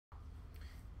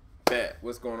Bet.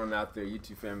 What's going on out there,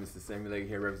 YouTube fam? It's the Sammy Leggy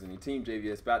here representing Team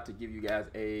JVS. About to give you guys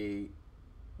a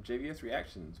JVS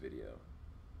reactions video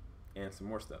and some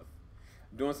more stuff.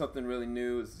 Doing something really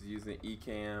new. This is using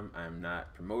Ecamm. I'm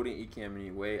not promoting Ecamm in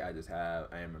any way. I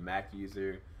am a Mac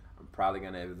user. I'm probably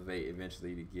gonna elevate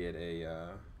eventually to get a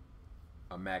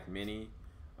Mac Mini,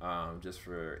 just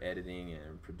for editing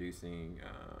and producing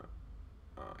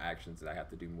actions that I have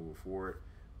to do moving forward.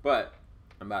 But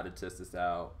I'm about to test this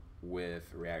out with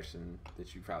a reaction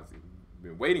that you've probably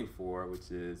been waiting for,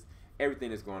 which is everything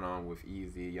that's going on with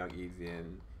Easy, Young Easy,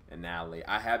 and Natalie.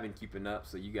 I have been keeping up,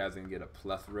 so you guys can get a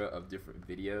plethora of different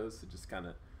videos, so just kind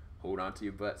of hold on to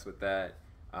your butts with that.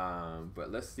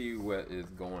 But let's see what is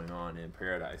going on in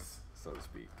paradise, so to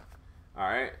speak. All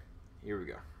right, here we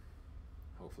go.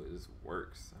 Hopefully this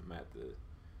works. I'm going to have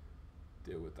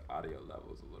to deal with the audio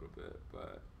levels a little bit,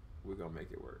 but we're going to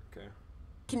make it work, okay?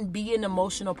 Can be an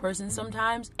emotional person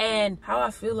sometimes, and how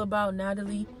I feel about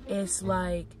Natalie is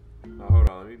like, oh, hold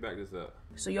on, let me back this up.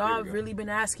 So y'all have really been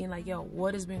asking like, yo,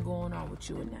 what has been going on with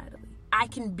you and Natalie? I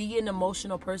can be an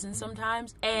emotional person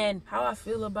sometimes, and how I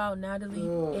feel about Natalie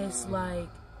is like,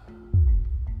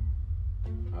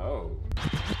 oh,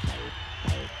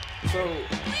 so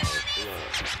look,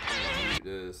 I'm gonna mute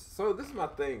this. So this is my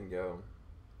thing, yo.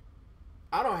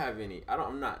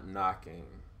 I'm not knocking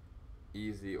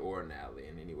Easy or Natalie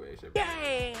in any way, shape, or form.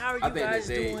 hey, how are you guys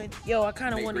doing? Yo, I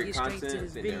kind of want to get straight to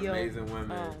this video. They're amazing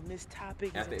women. This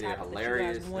topic I is think a they're topic hilarious.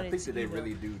 that you guys wanted I think that they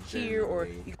really do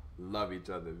genuinely love each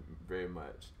other very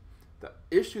much. The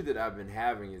issue that I've been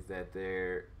having is that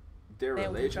their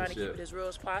relationship, trying to keep it as real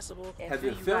as possible, has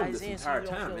been filmed this entire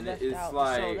time, and it's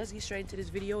like, so let's get straight into this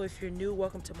video. If you're new,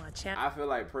 welcome to my channel. I feel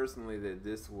like personally that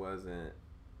this wasn't,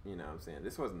 you know what I'm saying,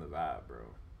 this wasn't the vibe, bro.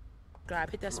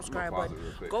 Hit that subscribe button.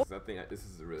 Real quick, I think this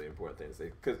is a really important thing to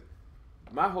say, because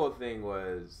my whole thing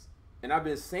was, and I've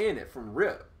been saying it from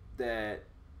rip, that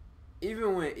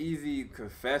even when Easy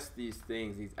confessed these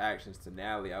things, these actions to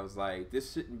Natalie, I was like,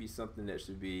 this shouldn't be something that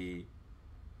should be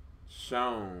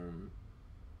shown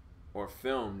or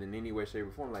filmed in any way, shape,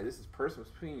 or form. Like, this is personal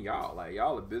between y'all. Like,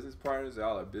 y'all are business partners,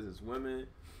 y'all are business women,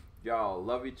 y'all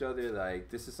love each other. Like,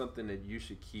 this is something that you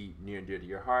should keep near and dear to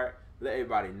your heart. Let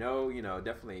everybody know, you know,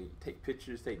 definitely take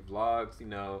pictures, take vlogs, you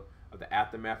know, of the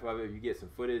aftermath of it. If you get some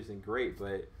footage, then great.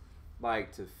 But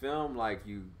like, to film like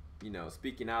you know,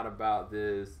 speaking out about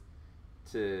this,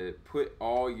 to put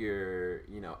all your,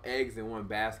 you know, eggs in one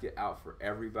basket out for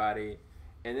everybody,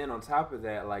 and then on top of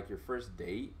that, like, your first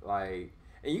date, like,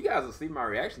 and you guys will see my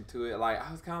reaction to it. Like,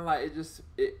 I was kind of like,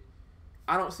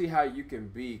 I don't see how you can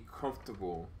be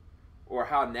comfortable, or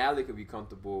how Natalie could be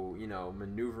comfortable, you know,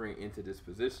 maneuvering into this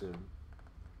position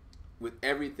with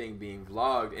everything being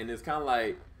vlogged. And it's kind of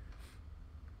like,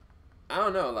 I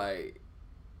don't know, like,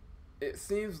 it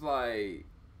seems like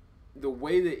the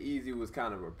way that Easy was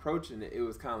kind of approaching it, it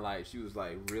was kind of like she was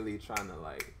like really trying to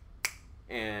like,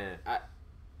 and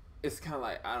it's kind of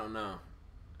like, I don't know.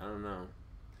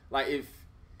 Like,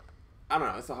 I don't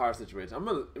know, it's a hard situation.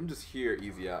 I'm just hear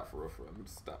Easy out for real. I'm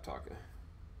just stop talking.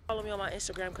 Follow me on my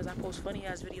Instagram because I post funny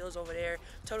ass videos over there,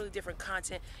 totally different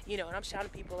content, you know, and I'm shouting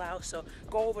people out, so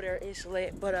go over there, it's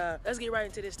lit. But let's get right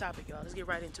into this topic, y'all. Let's get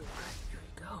right into it. All right, here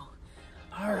we go.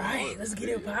 All right, let's get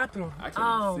it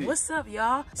popping. What's up,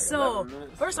 y'all? So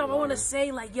first off, I want to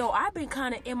say, like, yo, I've been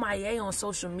kind of MIA on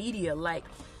social media. Like,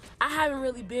 I haven't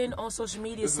really been on social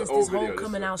media since this whole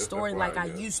coming out story like I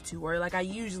used to, or like I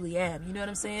usually am, you know what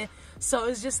I'm saying? So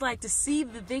it's just like to see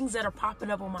the things that are popping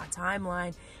up on my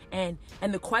timeline, and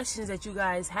the questions that you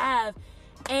guys have,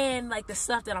 and like the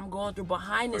stuff that I'm going through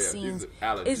behind the scenes,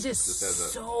 it's just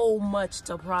so much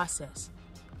to process.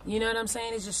 You know what I'm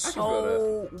saying? It's just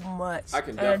so much.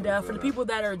 And for the people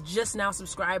that are just now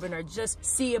subscribing or just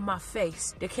seeing my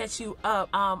face, to catch you up,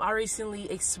 I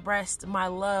recently expressed my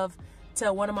love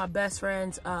to one of my best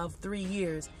friends of 3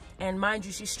 years. And mind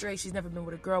you, she's straight. She's never been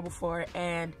with a girl before.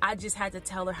 And I just had to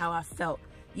tell her how I felt.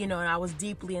 You know, and I was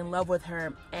deeply in love with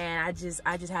her. And I just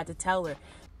had to tell her.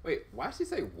 Wait, why did she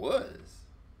say was?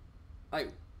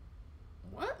 Like,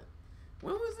 what?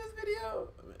 When was this video?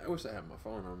 I mean, I wish I had my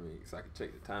phone on me so I could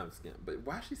check the time stamp. But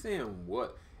why is she saying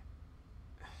what?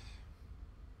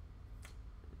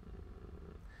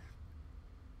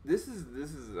 This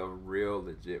is a real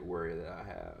legit worry that I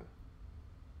have.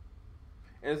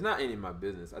 And it's not any of my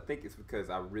business. I think it's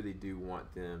because I really do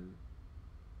want them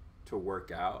to work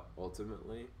out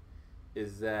ultimately.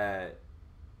 Is that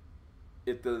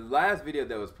if the last video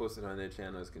that was posted on their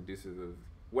channel is conducive of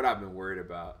what I've been worried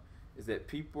about, is that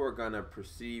people are gonna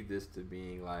perceive this to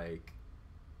being like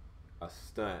a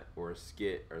stunt or a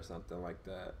skit or something like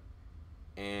that.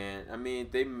 And I mean,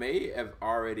 they may have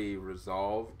already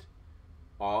resolved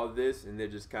all this and they're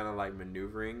just kind of like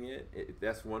maneuvering it, if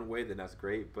that's one way, then that's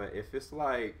great. But if it's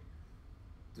like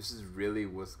this is really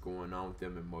what's going on with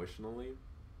them emotionally,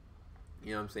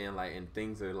 you know what I'm saying, like, and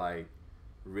things are like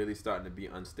really starting to be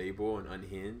unstable and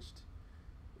unhinged,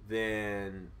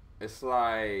 then it's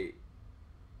like,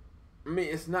 I mean,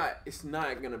 it's not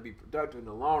gonna be productive in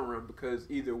the long run, because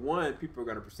either one, people are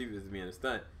gonna perceive it as being a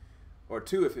stunt, or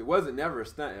two, if it wasn't never a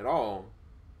stunt at all,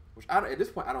 which at this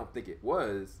point I don't think it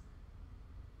was,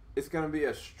 it's gonna be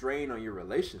a strain on your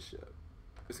relationship.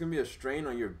 It's gonna be a strain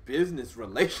on your business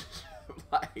relationship.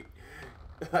 like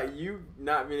you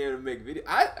not being able to make video.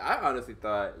 I honestly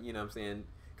thought, you know what I'm saying,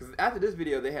 because after this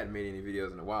video they hadn't made any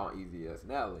videos in a while on Easy X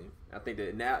Natalie. I think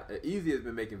that now Easy has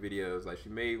been making videos. Like, she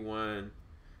made one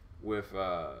with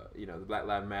you know, the Black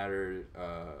Lives Matter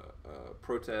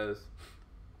protest.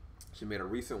 She made a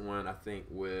recent one, I think,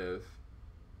 with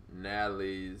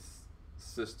Natalie's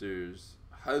sister's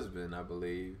husband, I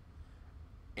believe,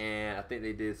 and I think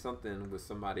they did something with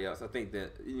somebody else. I think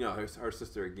that, you know, her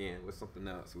sister again was something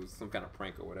else. It was some kind of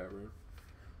prank or whatever.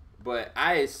 But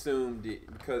I assumed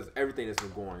it because everything that's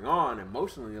been going on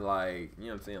emotionally, like, you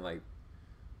know what I'm saying, like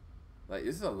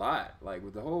this is a lot. Like,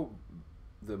 with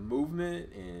the movement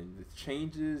and the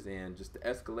changes and just the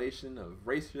escalation of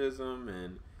racism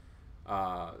and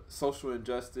social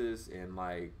injustice and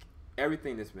like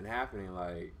everything that's been happening,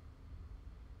 like,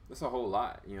 that's a whole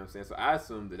lot, you know what I'm saying? So I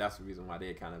assume that that's the reason why they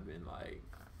had kind of been like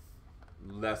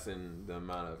lessen the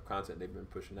amount of content they've been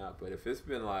pushing out. But if it's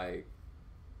been like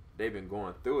they've been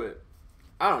going through it,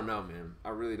 I don't know, man. I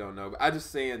really don't know. But I'm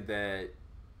just saying that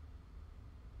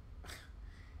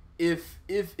if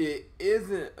it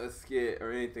isn't a skit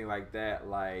or anything like that,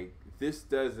 like, this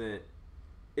doesn't,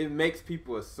 it makes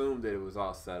people assume that it was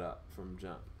all set up from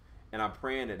jump. And I'm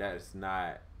praying that that's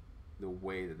not the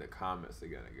way that the comments are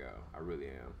gonna go. I really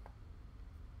am.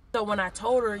 So when I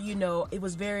told her, you know, it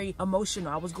was very emotional.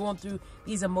 I was going through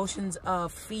these emotions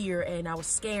of fear, and I was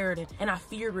scared, and I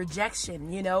feared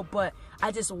rejection, you know, but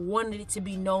I just wanted it to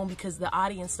be known because the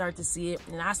audience started to see it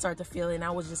and I started to feel it, and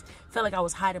I was just felt like I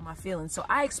was hiding my feelings. So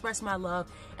I expressed my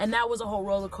love, and that was a whole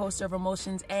roller coaster of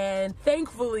emotions. And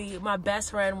thankfully, my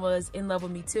best friend was in love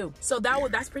with me too. So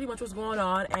that's pretty much what's going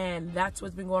on, and that's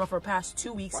what's been going on for the past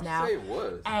 2 weeks now. Say it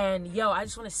was. And yo, I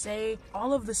just want to say,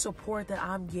 all of the support that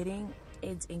I'm getting,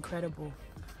 it's incredible.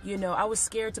 You know, I was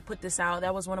scared to put this out.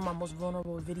 That was one of my most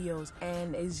vulnerable videos,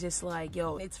 and it's just like,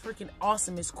 yo, it's freaking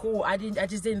awesome. It's cool. I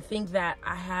just didn't think that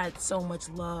I had so much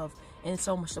love and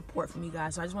so much support from you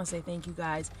guys. So I just want to say thank you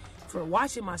guys for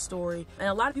watching my story. And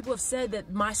a lot of people have said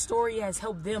that my story has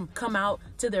helped them come out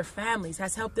to their families,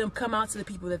 has helped them come out to the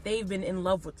people that they've been in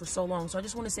love with for so long. So I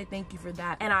just want to say thank you for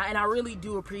that. And I really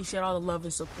do appreciate all the love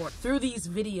and support through these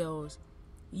videos.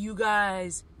 You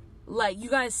guys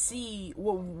see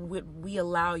what we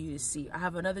allow you to see. I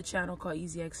have another channel called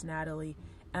Easy X Natalie,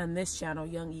 and this channel,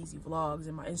 Young Easy Vlogs,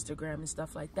 and my Instagram and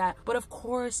stuff like that. But of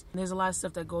course, there's a lot of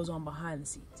stuff that goes on behind the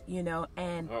scenes, you know,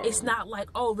 and it's not like,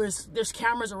 oh, there's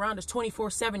cameras around us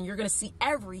 24/7. You're gonna see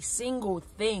every single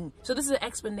thing. So this is an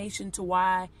explanation to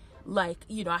why, like,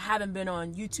 you know, I haven't been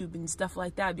on YouTube and stuff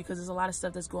like that, because there's a lot of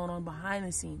stuff that's going on behind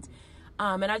the scenes.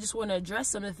 And I just want to address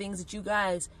some of the things that you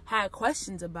guys had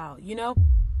questions about, you know.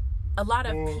 A lot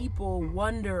of people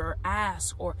wonder or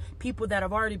ask, or people that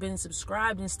have already been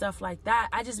subscribed and stuff like that.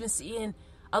 I just been seeing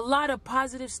a lot of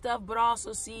positive stuff, but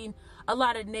also seeing a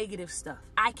lot of negative stuff.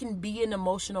 I can be an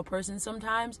emotional person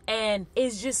sometimes, and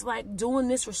it's just like doing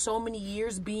this for so many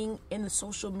years, being in the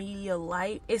social media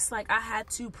light, it's like I had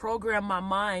to program my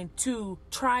mind to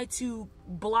try to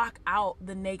block out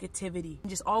the negativity and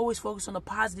just always focus on the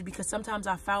positive, because sometimes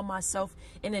I found myself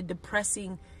in a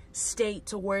depressing state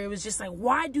to where it was just like,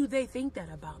 why do they think that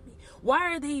about me?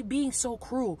 Why are they being so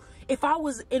cruel? If I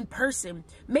was in person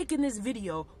making this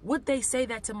video, would they say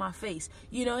that to my face?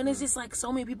 You know, and it's just like, so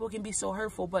many people can be so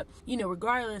hurtful. But, you know,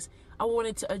 regardless, I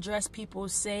wanted to address people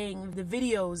saying the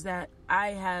videos that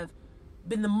I have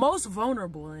been the most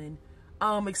vulnerable in,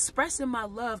 expressing my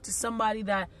love to somebody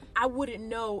that I wouldn't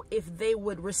know if they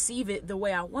would receive it the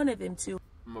way I wanted them to.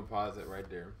 I'm gonna pause it right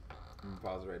there.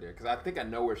 Because I think I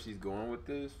know where she's going with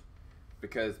this,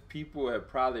 because people have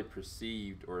probably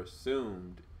perceived or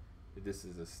assumed that this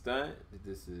is a stunt, that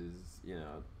this is, you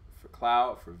know, for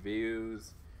clout, for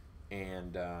views,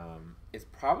 and it's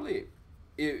probably,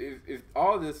 if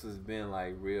all this has been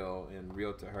like real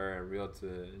to her and real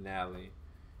to Natalie,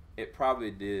 it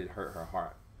probably did hurt her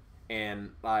heart.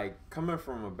 And like, coming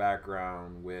from a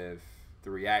background with the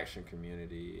reaction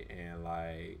community and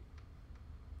like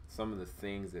some of the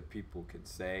things that people can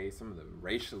say, some of the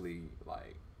racially,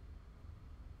 like,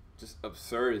 just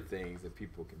absurd things that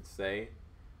people can say,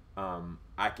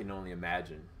 I can only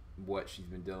imagine what she's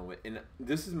been dealing with. And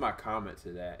this is my comment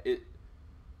to that.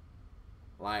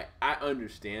 Like, I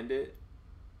understand it,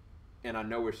 and I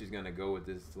know where she's going to go with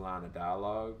this line of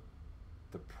dialogue.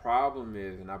 The problem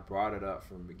is, and I brought it up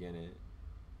from the beginning,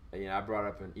 and I brought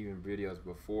up in even videos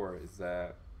before, is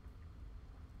that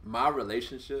my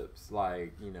relationships,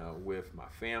 like, you know, with my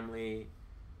family,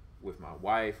 with my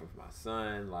wife, with my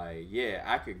son, like, yeah,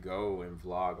 I could go and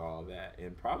vlog all that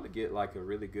and probably get like a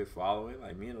really good following.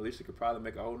 Like, me and Alicia could probably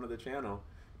make a whole nother channel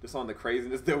just on the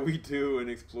craziness that we do and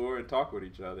explore and talk with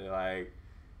each other. Like,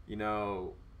 you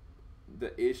know,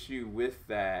 the issue with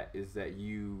that is that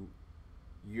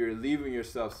you're leaving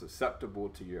yourself susceptible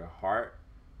to your heart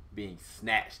being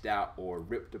snatched out or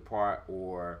ripped apart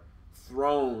or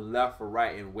thrown left or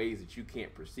right in ways that you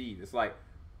can't perceive. It's like,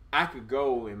 I could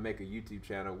go and make a YouTube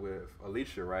channel with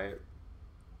Alicia, right?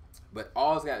 But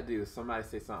all it's got to do is somebody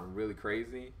say something really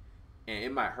crazy, and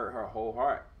it might hurt her whole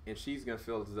heart, and she's gonna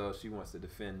feel as though she wants to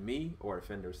defend me or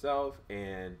defend herself,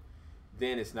 and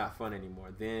then it's not fun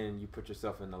anymore. Then you put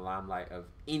yourself in the limelight of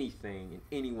anything and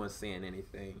anyone saying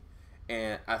anything.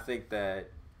 And I think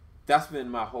that that's been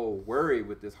my whole worry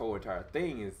with this whole entire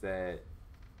thing, is that,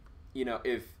 you know,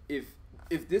 if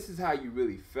this is how you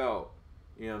really felt,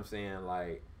 you know what I'm saying,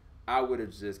 like, I would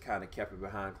have just kind of kept it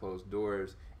behind closed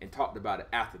doors and talked about it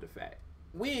after the fact.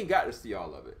 We ain't got to see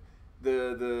all of it.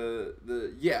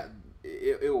 Yeah,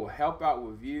 it will help out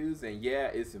with views, and yeah,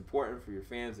 it's important for your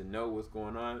fans to know what's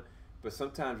going on, but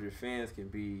sometimes your fans can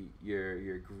be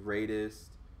your greatest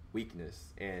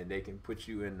weakness, and they can put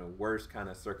you in the worst kind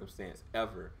of circumstance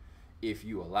ever if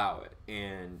you allow it.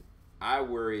 And I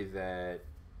worry that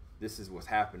this is what's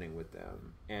happening with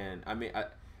them. And I mean,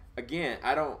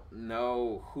 I don't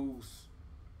know whose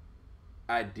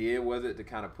idea was it to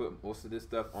kind of put most of this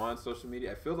stuff on social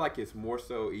media. I feel like it's more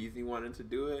so Easy wanting to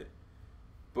do it,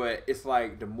 but it's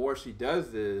like the more she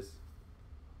does this,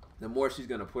 the more she's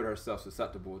gonna put herself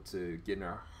susceptible to getting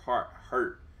her heart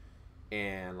hurt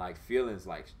and like feelings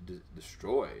like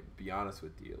destroyed. Be honest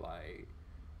with you, like,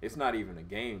 it's not even a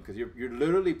game, because you're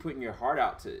literally putting your heart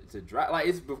out to dry. Like,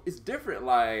 it's different.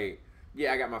 Like,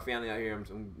 yeah, I got my family out here,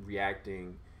 I'm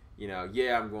reacting, you know,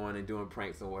 yeah, I'm going and doing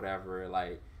pranks or whatever,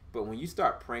 like, but when you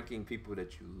start pranking people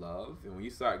that you love, and when you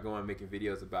start going and making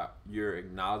videos about your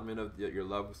acknowledgement of your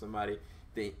love with somebody,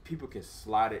 then people can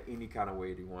slide it any kind of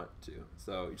way they want to.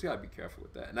 So you just gotta be careful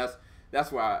with that. And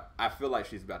that's why I feel like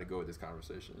she's about to go with this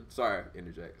conversation. Sorry,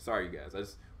 interject. Sorry, you guys. I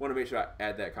just want to make sure I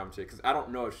add that commentary, because I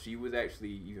don't know if she was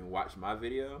actually even watching my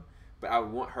video, but I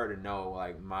would want her to know,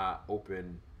 like, my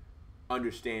open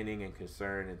understanding and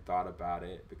concern and thought about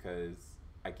it, because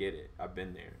I get it. I've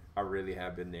been there. I really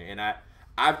have been there. And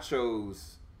I've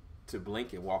chose to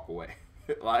blink and walk away.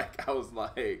 Like, I was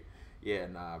like, yeah,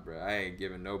 nah, bro, I ain't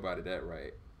giving nobody that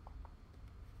right.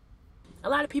 A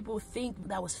lot of people think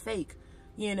that was fake,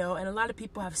 you know, and a lot of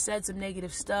people have said some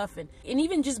negative stuff, and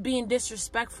even just being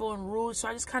disrespectful and rude. So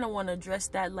I just kind of want to address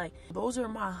that. Like, those are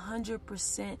my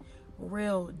 100%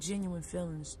 real, genuine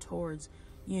feelings towards,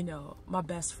 you know, my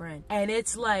best friend. And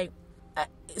it's like,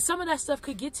 some of that stuff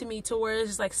could get to me to where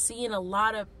it's just like seeing a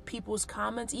lot of people's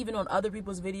comments, even on other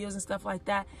people's videos and stuff like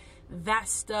that. That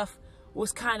stuff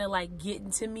was kind of like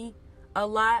getting to me a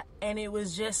lot, and it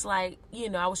was just like, you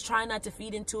know, I was trying not to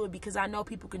feed into it, because I know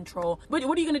people control, but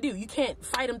what are you gonna do? You can't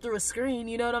fight them through a screen,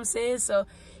 you know what I'm saying? So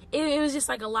it was just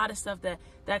like a lot of stuff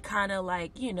that kind of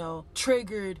like, you know,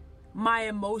 triggered my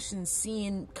emotions,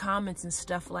 seeing comments and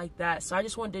stuff like that. So I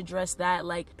just wanted to address that.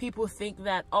 Like, people think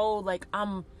that, oh, like,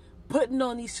 I'm putting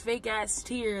on these fake ass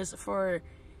tears for,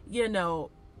 you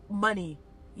know, money.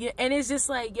 Yeah, and it's just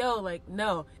like, yo, like,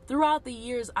 no. Throughout the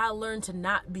years, I learned to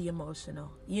not be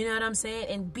emotional. You know what I'm saying?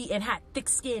 And have thick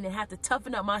skin and have to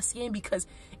toughen up my skin, because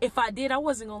if I did, I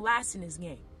wasn't gonna last in this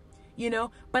game. You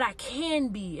know? But I can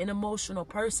be an emotional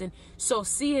person. So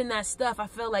seeing that stuff, I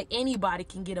feel like anybody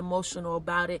can get emotional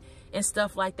about it and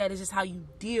stuff like that. It's just how you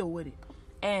deal with it.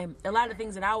 And a lot of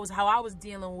things that how I was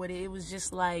dealing with it, it was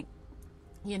just like,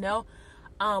 you know,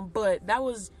 but that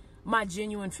was my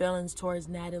genuine feelings towards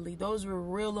Natalie. Those were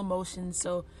real emotions.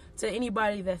 So to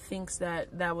anybody that thinks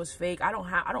that was fake, I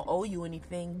don't owe you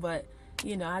anything, but,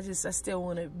 you know, I still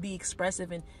want to be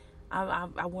expressive, and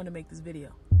I want to make this video.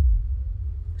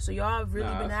 So y'all have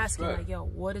really been asking, like, yo,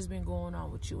 what has been going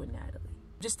on with you and Natalie?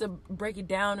 Just to break it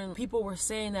down, and people were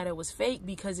saying that it was fake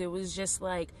because it was just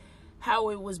like how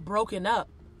it was broken up,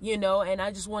 you know, and I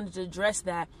just wanted to address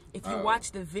that. If you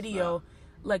watch the video,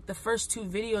 like the first 2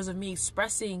 videos of me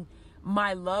expressing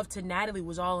my love to Natalie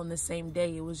was all on the same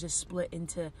day. It was just split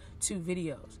into 2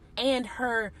 videos. And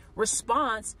her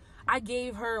response, I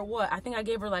gave her what? I think I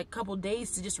gave her like a couple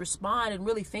days to just respond and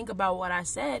really think about what I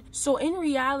said. So in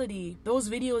reality, those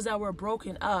videos that were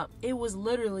broken up, it was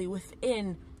literally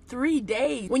within 3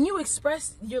 days. When you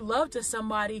express your love to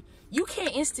somebody, you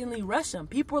can't instantly rush them.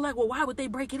 People are like, well, why would they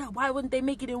break it up? Why wouldn't they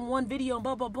make it in one video and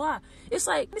blah, blah, blah. It's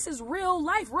like, this is real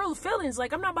life, real feelings.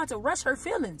 Like, I'm not about to rush her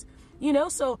feelings, you know?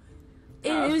 So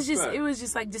it was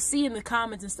just like, just seeing the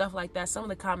comments and stuff like that. Some of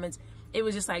the comments, it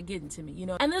was just like getting to me, you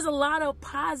know? And there's a lot of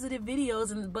positive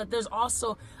videos, but there's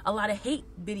also a lot of hate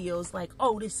videos like,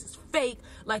 oh, this is fake.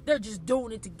 Like, they're just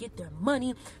doing it to get their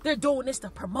money. They're doing this to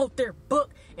promote their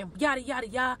book and yada, yada,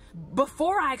 yada.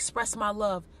 Before I expressed my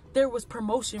love, there was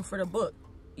promotion for the book,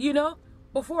 you know?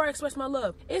 Before I expressed my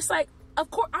love. It's like,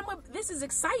 of course, this is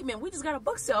excitement. We just got a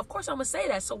book sale. Of course, I'm going to say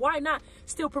that. So why not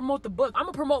still promote the book? I'm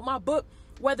going to promote my book.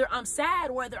 Whether I'm sad,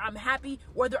 whether I'm happy,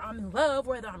 whether I'm in love,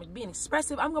 whether I'm being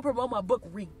expressive, I'm going to promote my book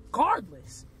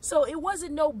regardless. So it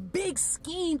wasn't no big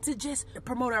scheme to just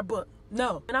promote our book.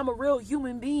 No. And I'm a real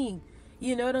human being.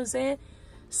 You know what I'm saying?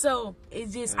 So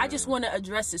it's just, I just want to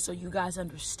address it so you guys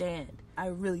understand. I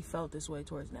really felt this way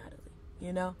towards Natalie.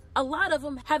 You know, a lot of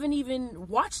them haven't even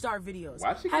watched our videos,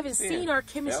 haven't seen our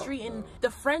chemistry and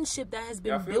the friendship that has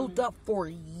been built up for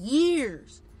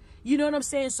years. You know what I'm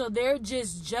saying? So they're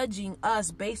just judging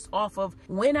us based off of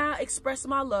when I expressed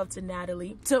my love to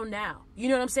Natalie till now. You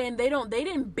know what I'm saying? They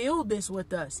didn't build this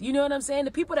with us. You know what I'm saying?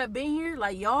 The people that been here,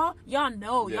 like y'all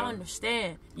know, y'all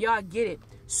understand, y'all get it.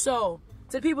 So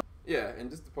to the people. Yeah, and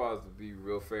just to pause to be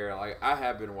real fair, like I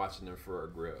have been watching them for a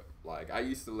grip. Like I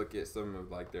used to look at some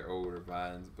of like their older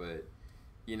vines, but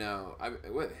you know,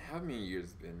 how many years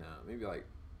it's been now? Maybe like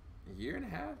a year and a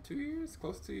half, 2 years,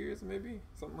 close to 2 years, maybe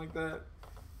something like that.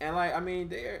 And like, I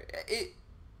mean,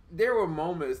 there were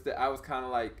moments that I was kind of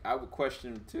like, I would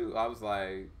question too. I was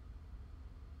like,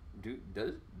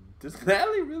 does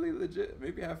Natalie really legit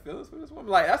maybe have feelings for this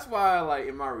woman? Like, that's why, like,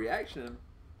 in my reaction,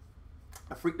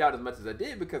 I freaked out as much as I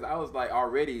did because I was like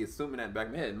already assuming that back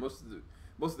in my head. Most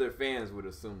of their fans would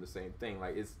assume the same thing.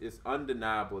 Like, it's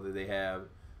undeniable that they have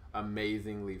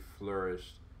amazingly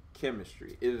flourished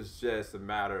chemistry. It's just a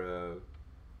matter of,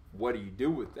 what do you do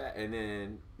with that? And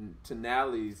then to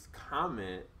Natalie's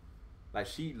comment, like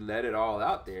she let it all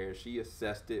out there. She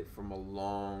assessed it from a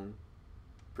long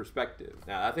perspective.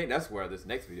 Now, I think that's where this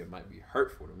next video might be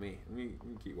hurtful to me. Let me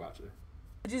keep watching.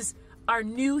 Just are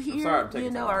new here,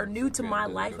 you know, are new to my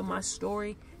life and my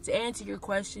story. To answer your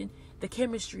question, the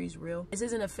chemistry is real. This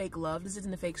isn't a fake love. This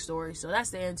isn't a fake story. So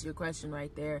that's the answer to your question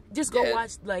right there. Just go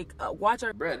watch, like, watch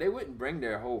our... Bruh, they wouldn't bring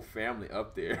their whole family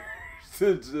up there.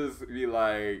 To just be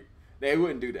like, they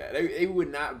wouldn't do that. They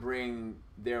would not bring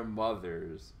their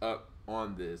mothers up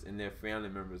on this and their family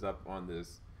members up on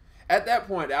this. At that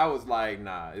point, I was like,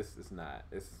 nah, it's not.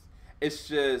 It's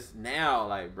just now,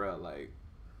 like, bro, like,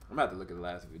 I'm about to look at the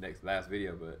last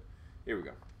video, but here we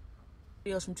go.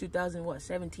 Videos from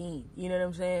 2017. You know what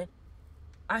I'm saying?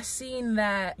 I seen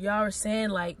that y'all were saying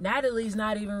like Natalie's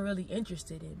not even really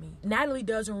interested in me. Natalie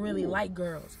doesn't really like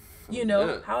girls. You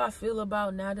know, how I feel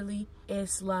about Natalie,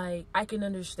 it's like, I can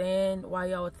understand why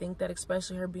y'all would think that,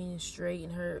 especially her being straight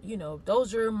and her, you know,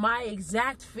 those are my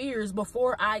exact fears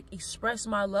before I express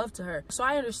my love to her. So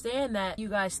I understand that you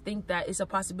guys think that it's a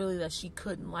possibility that she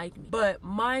couldn't like me. But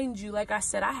mind you, like I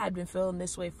said, I had been feeling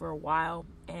this way for a while,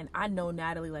 and I know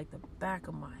Natalie like the back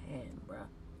of my hand, bruh.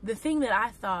 The thing that I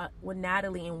thought with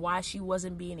Natalie and why she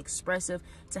wasn't being expressive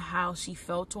to how she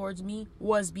felt towards me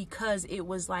was because it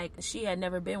was like she had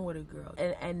never been with a girl.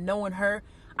 And knowing her,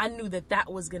 I knew that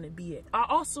that was going to be it. I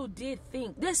also did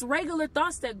think this regular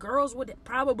thoughts that girls would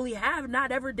probably have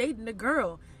not ever dating a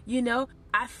girl, you know?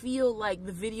 I feel like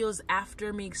the videos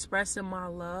after me expressing my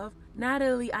love,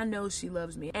 Natalie, I know she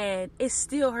loves me. And it's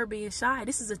still her being shy.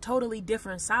 This is a totally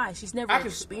different side. She's never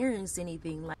experienced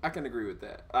anything like. I can agree with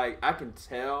that. Like, I can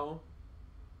tell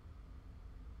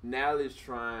Natalie's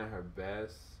trying her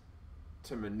best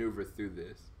to maneuver through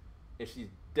this. And she's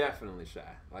definitely shy.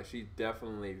 Like, she's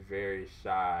definitely very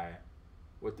shy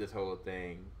with this whole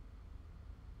thing.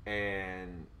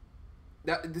 And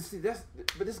but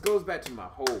this goes back to my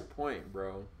whole point,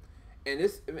 bro. And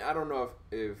this, I mean, I don't know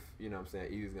if you know what I'm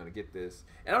saying, Easy's gonna get this.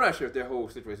 And I'm not sure if their whole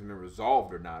situation has been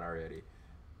resolved or not already.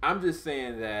 I'm just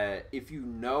saying that if you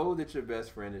know that your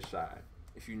best friend is shy,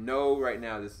 if you know right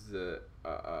now this is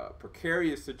a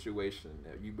precarious situation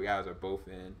that you guys are both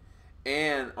in,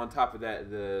 and on top of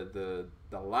that, the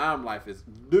Lime life is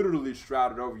literally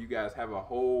shrouded over. You guys have a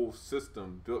whole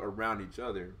system built around each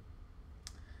other.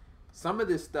 Some of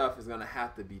this stuff is gonna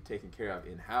have to be taken care of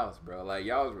in house, bro. Like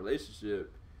y'all's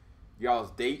relationship,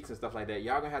 y'all's dates and stuff like that.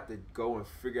 Y'all gonna have to go and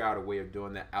figure out a way of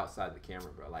doing that outside the camera,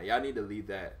 bro. Like y'all need to leave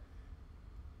that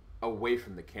away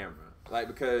from the camera, like,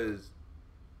 because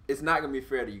it's not gonna be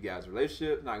fair to you guys'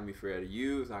 relationship. It's not gonna be fair to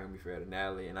you. It's not gonna be fair to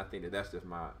Natalie. And I think that that's just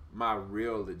my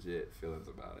real legit feelings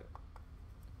about it.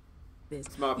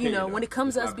 It's my opinion, you know, when it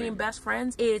comes to us being opinion. best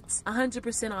friends, it's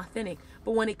 100% authentic.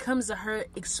 But when it comes to her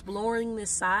exploring this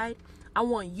side, I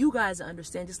want you guys to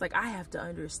understand, just like I have to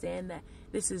understand, that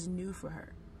this is new for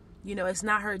her. You know, it's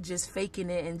not her just faking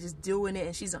it and just doing it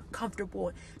and she's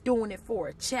uncomfortable doing it for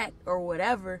a check or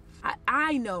whatever.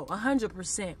 I know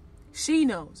 100%. She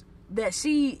knows that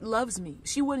she loves me.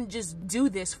 She wouldn't just do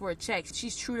this for a check.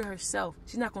 She's true to herself.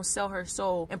 She's not going to sell her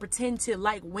soul and pretend to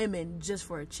like women just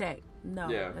for a check. No,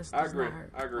 Yeah, that's I agree. not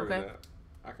her. I agree okay? with that.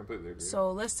 I completely agree.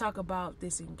 So let's talk about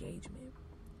this engagement.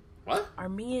 What? Are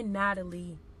me and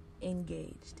Natalie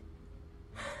engaged?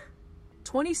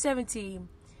 2017,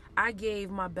 I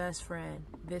gave my best friend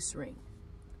this ring.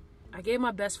 I gave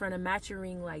my best friend a matching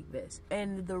ring like this.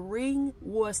 And the ring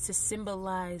was to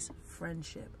symbolize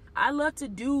friendship. I love to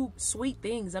do sweet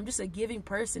things. I'm just a giving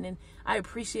person, and I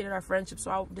appreciated our friendship, so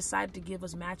I decided to give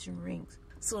us matching rings.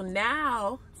 So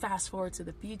now, fast forward to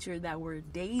the future that we're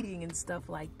dating and stuff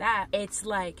like that, it's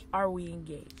like, are we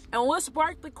engaged? And what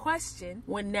sparked the question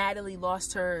when Natalie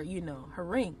lost her, you know, her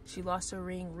ring. She lost her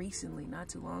ring recently, not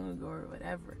too long ago or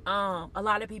whatever. A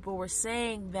lot of people were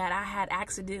saying that I had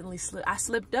accidentally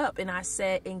slipped up and I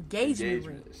said engagement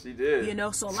ring. She did. You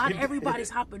know, so a lot of everybody's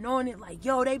hopping on it like,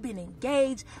 yo, they've been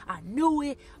engaged. I knew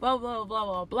it, blah, blah, blah,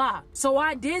 blah, blah. So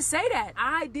I did say that.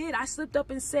 I slipped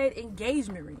up and said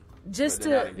engagement ring. Just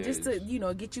to you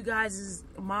know, get you guys'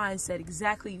 mindset,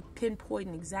 exactly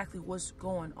pinpointing exactly what's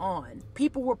going on.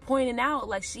 People were pointing out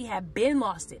like she had been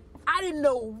lost it. I didn't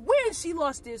know when she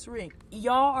lost this ring.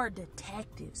 Y'all are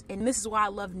detectives, and this is why I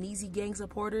love Neezy Gang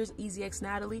supporters, Easy X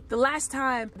Natalie. The last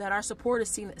time that our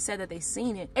supporters said that they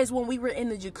seen it is when we were in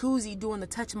the jacuzzi doing the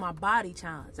Touch My Body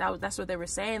challenge. That's what they were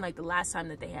saying, like the last time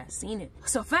that they had seen it.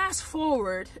 So fast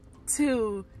forward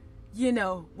to, you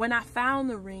know, when I found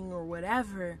the ring or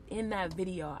whatever, in that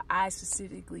video, I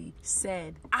specifically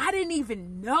said, I didn't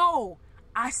even know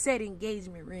I said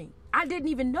engagement ring. I didn't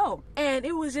even know. And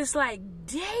it was just like,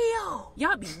 damn,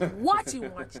 y'all be watching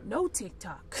no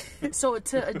TikTok. So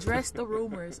to address the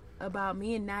rumors about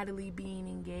me and Natalie being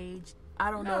engaged, I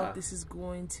don't know if this is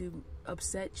going to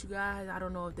upset you guys. I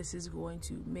don't know if this is going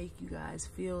to make you guys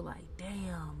feel like,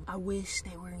 damn, I wish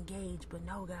they were engaged. But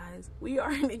no, guys, we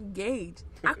aren't engaged.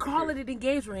 I call it an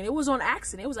engagement ring. It was on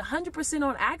accident. It was 100%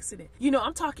 on accident. You know,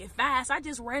 I'm talking fast. I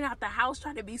just ran out the house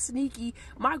trying to be sneaky.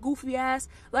 My goofy ass.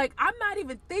 Like, I'm not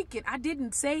even thinking. I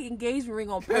didn't say engagement ring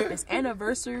on purpose.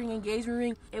 Anniversary engagement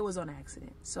ring. It was on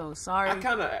accident. So sorry. I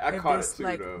caught it too,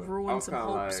 like, though. ruined some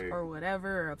hopes or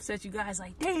whatever, or upset you guys.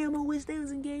 Like, damn, I wish they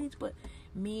was engaged. But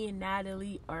me and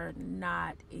Natalie are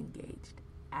not engaged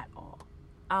at all.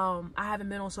 I haven't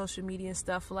been on social media and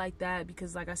stuff like that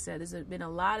because, like I said, there's been a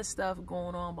lot of stuff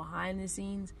going on behind the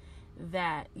scenes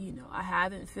that, you know, I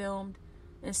haven't filmed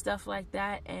and stuff like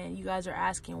that. And you guys are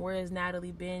asking, where has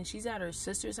Natalie been? She's at her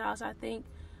sister's house, I think.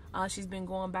 She's been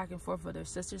going back and forth with her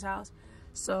sister's house.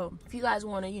 So if you guys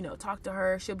want to, you know, talk to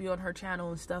her, she'll be on her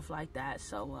channel and stuff like that.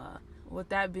 So with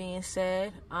that being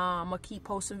said, I'm going to keep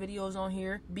posting videos on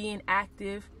here, being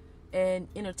active and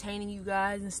entertaining you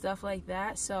guys and stuff like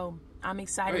that. So I'm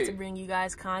excited to bring you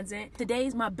guys content.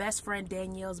 Today's my best friend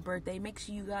Danielle's birthday. Make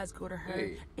sure you guys go to her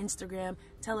Instagram.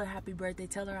 Tell her happy birthday.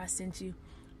 Tell her I sent you.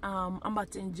 I'm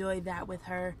about to enjoy that with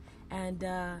her. And,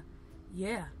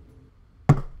 yeah.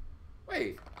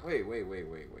 Wait.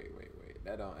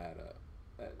 That don't add up.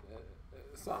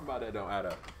 Something about that don't add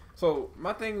up. So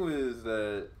my thing was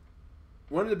that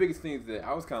one of the biggest things that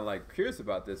I was kind of like curious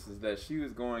about this is that she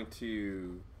was going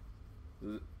to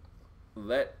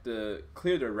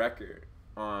clear the record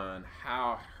on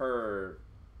how her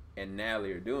and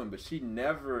Natalie are doing, but she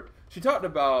talked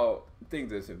about things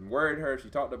that have worried her. She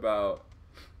talked about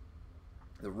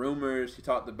the rumors. She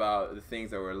talked about the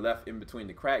things that were left in between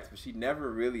the cracks, but she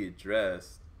never really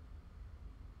addressed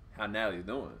how Natalie's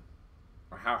doing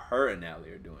or how her and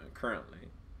Natalie are doing currently.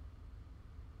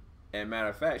 And matter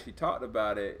of fact, she talked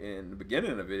about it in the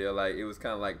beginning of the video, like it was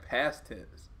kind of like past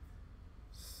tense.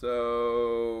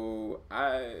 So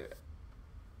I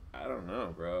don't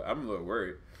know, bro. I'm a little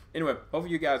worried. Anyway,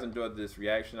 hopefully you guys enjoyed this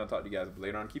reaction. I'll talk to you guys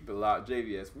later on. Keep it locked.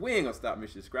 JVS. We ain't gonna stop. Make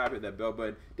sure you subscribe, hit that bell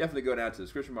button. Definitely go down to the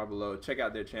description bar below. Check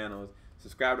out their channels.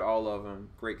 Subscribe to all of them.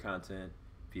 Great content.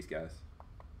 Peace, guys.